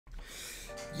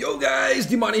Yo guys,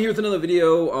 Dmonty here with another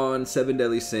video on 7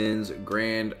 Deadly Sins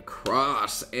Grand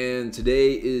Cross, and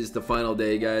today is the final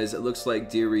day, guys. It looks like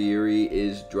Derieri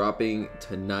is dropping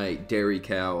tonight, Dairy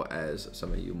Cow as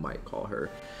some of you might call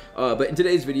her. But in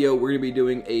today's video, we're going to be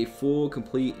doing a full,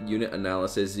 complete unit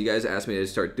analysis. You guys asked me to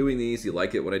start doing these. You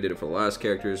like it when I did it for the last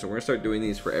characters, so we're going to start doing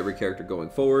these for every character going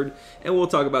forward. And we'll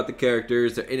talk about the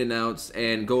characters, their in and outs,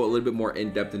 and go a little bit more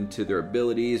in depth into their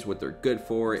abilities, what they're good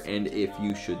for, and if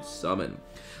you should summon.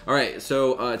 Alright,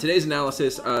 so today's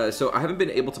analysis, so I haven't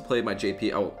been able to play my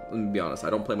JP, let me be honest,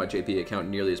 I don't play my JP account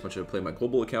nearly as much as I play my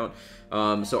global account.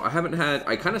 So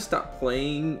I kind of stopped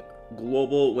playing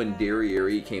global when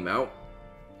Derieri came out.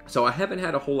 So I haven't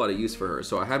had a whole lot of use for her.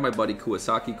 So I had my buddy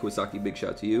Kawasaki, big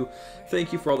shout to you.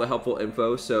 Thank you for all the helpful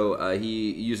info. So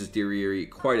he uses Derieri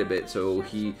quite a bit, so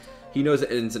he knows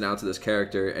the ins and outs of this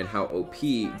character and how OP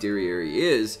Derieri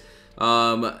is.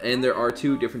 And there are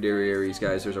two different Derieris,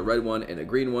 guys. There's a red one and a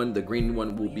green one. The green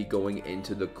one will be going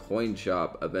into the coin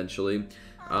shop eventually.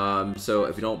 So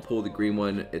if you don't pull the green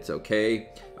one, it's okay.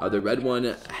 The red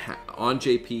one on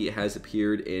JP has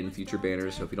appeared in future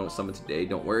banners, so if you don't summon today,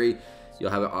 don't worry. You'll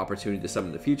have an opportunity to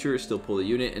summon in the future, still pull the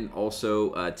unit, and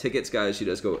also tickets, guys. She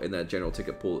does go in that general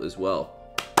ticket pool as well.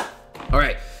 All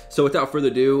right, so without further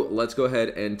ado, let's go ahead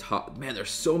and talk. Man, there's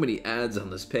so many ads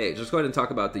on this page. Let's go ahead and talk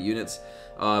about the units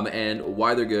and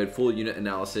why they're good, full unit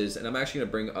analysis. And I'm actually going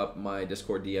to bring up my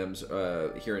Discord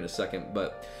DMs here in a second.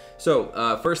 But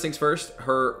so first things first,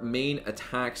 her main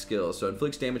attack skill. So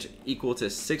inflicts damage equal to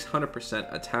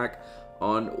 600% attack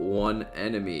on one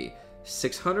enemy.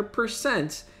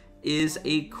 600% is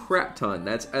a crap ton.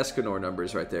 That's Escanor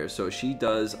numbers right there. So she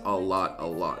does a lot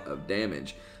of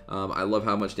damage. I love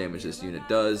how much damage this unit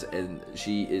does, and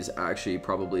she is actually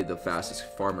probably the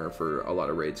fastest farmer for a lot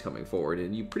of raids coming forward,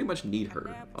 and you pretty much need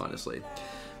her, honestly.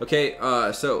 Okay,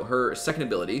 so her second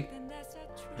ability,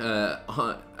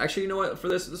 actually, you know what, for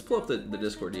this, let's pull up the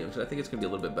Discord DMs, I think it's going to be a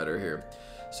little bit better here.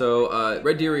 So,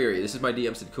 Red Derieri, this is my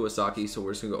DM said Kawasaki, so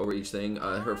we're just going to go over each thing.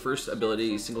 Her first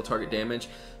ability, single target damage,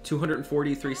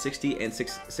 240, 360, and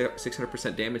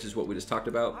 600% damage is what we just talked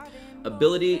about.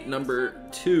 Ability number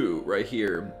 2 right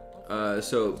here.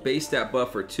 So, base stat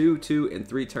buff for 2, 2, and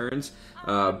 3 turns.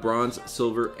 Bronze,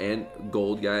 silver, and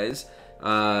gold, guys.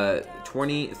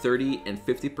 20, 30, and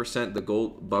 50%. The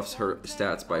gold buffs her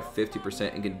stats by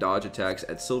 50% and can dodge attacks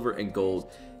at silver and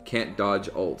gold. Can't dodge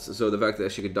ults. So the fact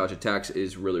that she can dodge attacks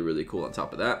is really cool on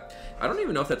top of that. I don't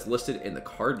even know if that's listed in the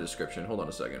card description. Hold on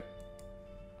a second.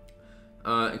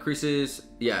 Increases,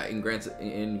 yeah,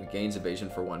 gains evasion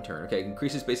for 1 turn. Okay,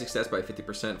 increases basic stats by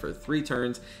 50% for 3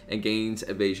 turns and gains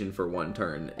evasion for 1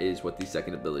 turn is what the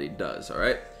second ability does.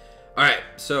 Alright,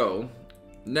 so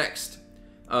next,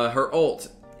 her ult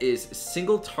is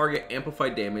single target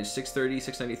amplified damage, 630,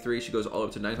 693. She goes all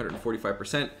up to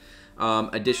 945%.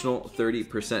 Additional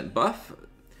 30% buff.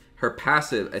 Her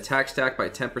passive, attack stack by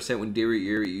 10% when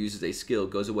Derieri uses a skill,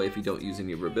 goes away if you don't use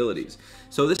any of her abilities.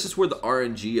 So this is where the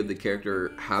RNG of the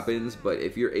character happens, but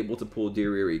if you're able to pull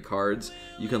Derieri cards,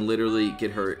 you can literally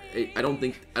get her. I don't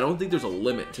think there's a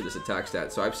limit to this attack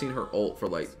stat. So I've seen her ult for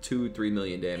like 2-3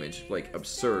 million damage, like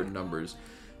absurd numbers.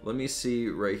 Let me see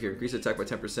right here. Increase attack by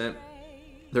 10%.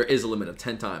 There is a limit of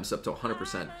 10 times, up to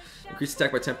 100%. Increase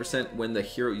attack by 10% when the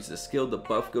hero uses a skill. The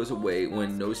buff goes away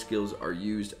when no skills are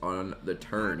used on the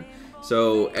turn.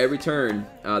 So every turn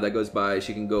that goes by,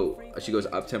 she goes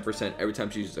up 10% every time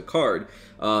she uses a card.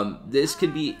 This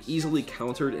can be easily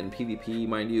countered in PvP,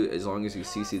 mind you, as long as you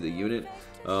CC the unit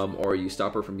or you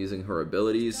stop her from using her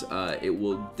abilities. It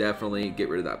will definitely get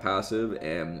rid of that passive,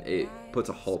 and it puts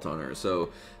a halt on her. So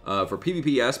for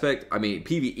PvP aspect, I mean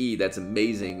PvE, that's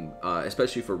amazing,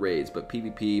 especially for raids, but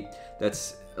PvP,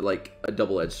 that's like a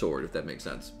double-edged sword, if that makes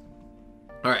sense.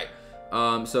 All right,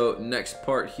 so next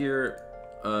part here.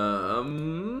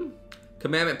 Commandment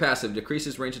passive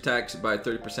decreases range attacks by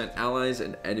 30% allies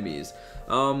and enemies.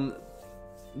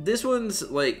 This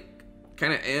one's like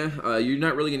kind of you're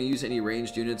not really going to use any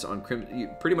ranged units on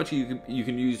Crimson. Pretty much you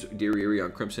can use Derieri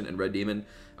on Crimson and Red Demon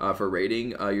for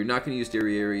raiding. You're not going to use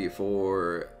Derieri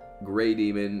for Gray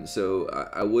Demon, so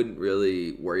I wouldn't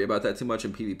really worry about that too much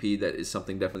in PvP. That is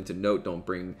something definitely to note. Don't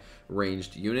bring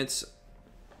ranged units.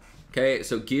 Okay,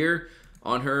 so gear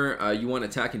on her, you want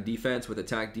attack and defense with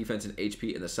attack, defense, and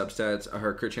HP in the substats.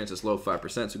 Her crit chance is low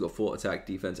 5%, so go full attack,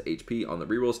 defense, HP on the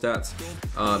reroll stats.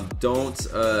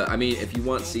 I mean, if you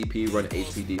want CP, run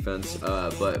HP defense,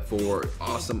 but for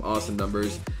awesome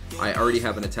numbers, I already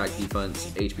have an attack, defense,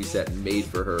 HP set made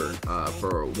for her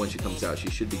for when she comes out.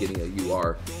 She should be getting a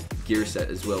UR gear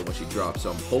set as well when she drops, so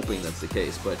I'm hoping that's the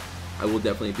case. But I will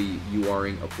definitely be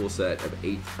URing a full set of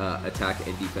 8 attack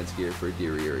and defense gear for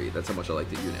Derieri. That's how much I like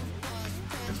the unit.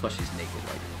 And plus she's naked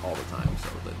like all the time, so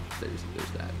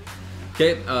there's that.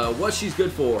 Okay, what she's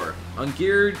good for: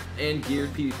 ungeared and geared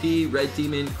PvP, red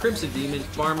demon, crimson demon,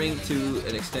 farming to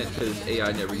an extent because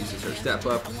AI never uses her stat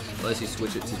buff unless you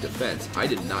switch it to defense. I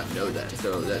did not know that,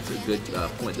 so that's a good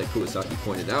point that Kuwasaki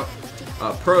pointed out.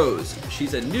 Pros: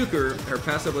 she's a nuker. Her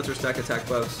passive lets her stack attack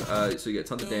buffs, so you get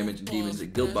tons of damage and demons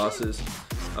and guild bosses.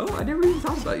 Oh, I never even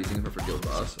thought about using her for guild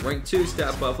boss. Rank 2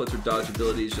 stat buff lets her dodge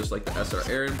abilities just like the SR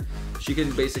Aaron. She can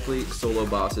basically solo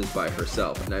bosses by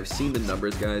herself, and I've seen the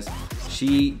numbers, guys.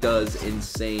 She does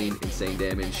insane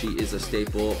damage. She is a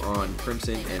staple on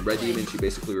Crimson and Red Demon. She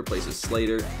basically replaces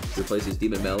Slater, replaces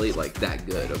Demon Melee, like that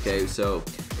good, okay? So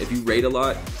if you raid a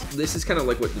lot, this is kind of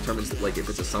like what determines like if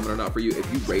it's a summon or not for you.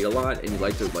 If you raid a lot and you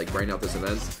like to like grind out this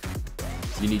events,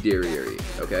 you need Derieri,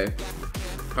 okay?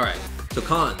 All right. So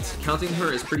cons: counting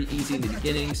her is pretty easy in the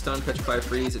beginning. Stun, petrify,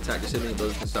 freeze, attack assuming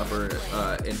those can stop her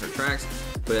in her tracks.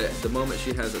 But at the moment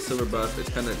she has a silver buff, it's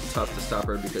kind of tough to stop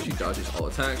her because she dodges all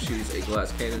attacks. She's a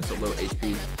glass cannon, so low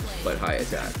HP but high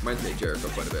attack. Reminds me of Jericho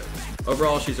quite a bit.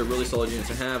 Overall, she's a really solid unit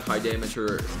to have. High damage.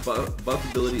 Her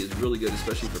buff ability is really good,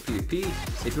 especially for PvP.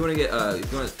 If you want to get,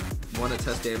 if you want to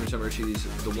test damage on her, she's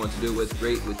the one to do it with.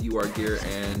 Great with UR gear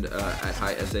and at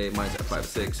high SA. Mine's at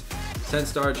 5.6.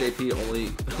 10-star JP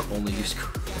only use.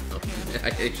 I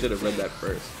should have read that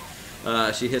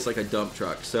first. She hits like a dump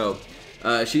truck. So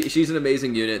she's an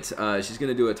amazing unit. She's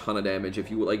gonna do a ton of damage. If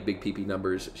you like big PP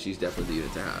numbers, she's definitely the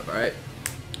unit to have. All right.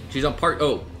 She's on part 2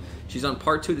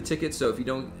 of the ticket. So if you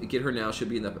don't get her now, she'll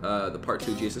be in the part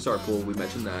 2 GSSR pool. We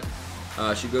mentioned that.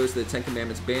 She goes to the 10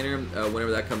 Commandments banner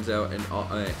whenever that comes out,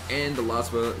 and the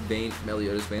Lasva Bane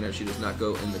Meliodas banner. She does not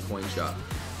go in the coin shop.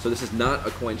 So this is not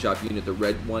a coin shop unit. The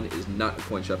red one is not a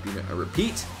coin shop unit. I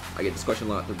repeat, I get this question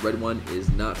a lot. The red one is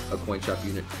not a coin shop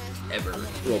unit ever.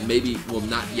 Well,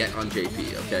 not yet on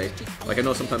JP, okay? Like, I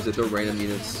know sometimes they throw random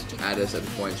units at us at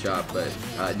the coin shop, but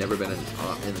never been in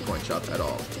the coin shop at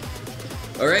all.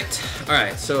 All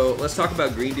right, so let's talk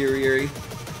about Green Derieri.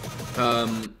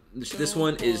 This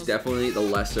one is definitely the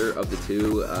lesser of the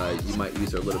two. You might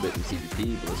use her a little bit in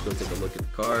PvP, but let's go take a look at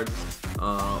the card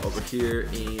over here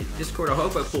in Discord. I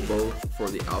hope I pull both for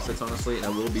the outfits, honestly, and I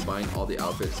will be buying all the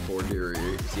outfits for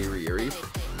Derieri.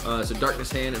 So Darkness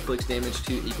Hand inflicts damage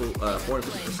to equal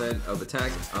 450% of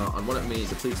attack on one enemy,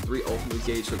 depletes 3 ult move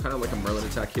gauge, so kind of like a Merlin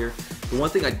attack here. The one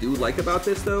thing I do like about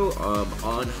this though,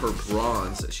 on her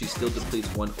bronze, she still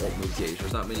depletes 1 ult move gauge.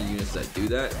 There's not many units that do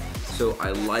that, so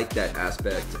I like that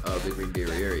aspect of the Green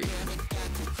Derieri.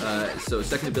 So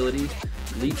second ability,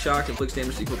 Leap Shock inflicts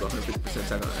damage equal to 150%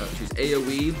 attack on she's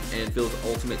AoE and fills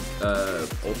ultimate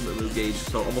move gauge,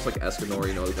 so almost like Escanor,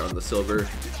 you know, like on the silver,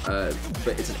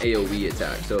 but it's an AoE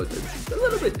attack, so it's a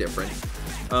little bit different.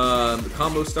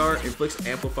 Combo Star inflicts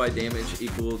amplified damage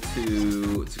equal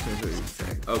to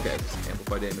 630. Okay,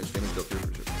 amplified damage dealt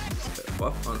 3%.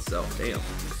 Buff on self. Damn.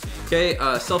 Okay,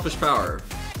 Selfish Power.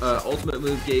 Ultimate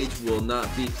move gauge will not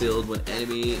be filled when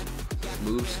enemy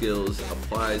move skills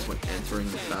applies when entering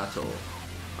the battle.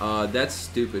 That's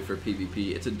stupid for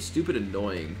PvP. It's a stupid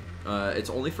annoying. It's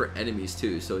only for enemies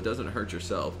too, so it doesn't hurt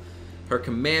yourself. Her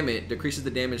commandment decreases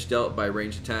the damage dealt by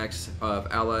ranged attacks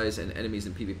of allies and enemies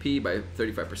in PvP by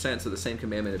 35%, so the same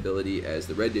commandment ability as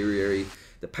the red Derieri.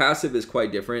 The passive is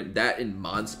quite different. That and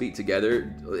Mon Speak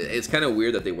together, it's kind of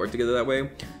weird that they work together that way.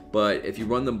 But if you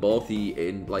run them both, the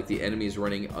enemy is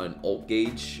running an ult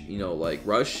gauge, you know, like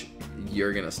Rush,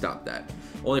 you're gonna stop that.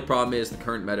 Only problem is the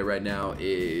current meta right now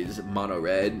is mono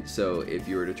red, so if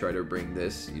you were to try to bring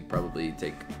this, you'd probably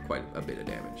take quite a bit of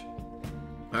damage.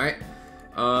 All right.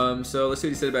 So let's see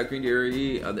what he said about Green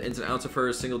Derieri. The ins and outs of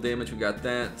her: single damage, we got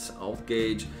that. Ult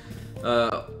gauge,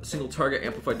 single target,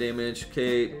 amplified damage.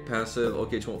 Okay, passive, ult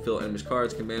gauge won't fill enemies'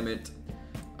 cards. Commandment.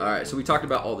 Alright, so we talked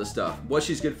about all this stuff. What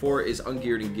she's good for is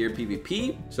ungeared and geared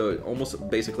PvP, so almost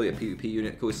basically a PvP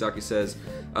unit. Kuwasaki says,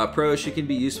 pro, she can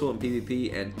be useful in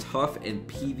PvP and tough in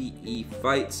PvE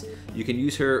fights. You can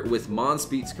use her with Mon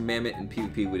Speak's commandment in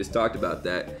PvP. We just talked about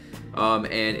that. And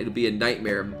it'll be a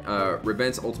nightmare.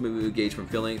 Prevents ultimate move gauge from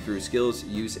filling through skills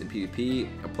use in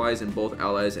PvP. Applies in both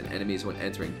allies and enemies when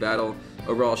entering battle.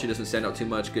 Overall, she doesn't stand out too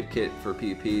much. Good kit for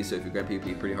PvP, so if you grind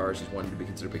PvP pretty hard, she's one to be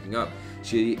considered picking up.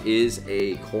 She is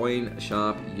a coin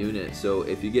shop unit, so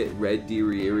if you get red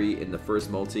Derieri in the first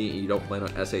multi and you don't plan on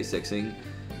SA6ing,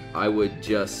 I would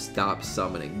just stop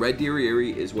summoning. Red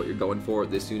Derieri is what you're going for.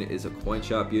 This unit is a coin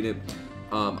shop unit.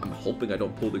 I'm hoping I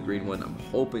don't pull the green one. I'm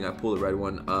hoping I pull the red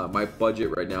one. My budget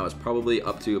right now is probably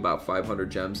up to about 500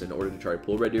 gems in order to try to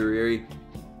pull red Derieri.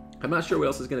 I'm not sure what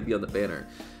else is going to be on the banner.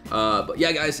 But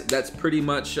yeah, guys, that's pretty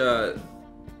much the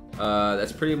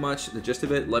gist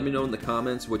of it. Let me know in the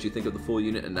comments what you think of the full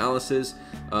unit analysis.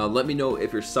 Let me know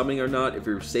if you're summing or not, if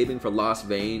you're saving for Lost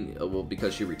Vein, well,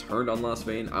 because she returned on Lost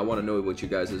Vein. I want to know what you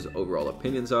guys' overall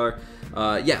opinions are.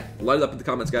 Yeah, light it up in the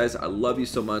comments, guys. I love you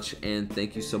so much, and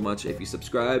thank you so much if you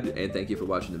subscribed, and thank you for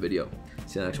watching the video.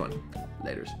 See you in the next one.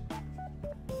 Laters.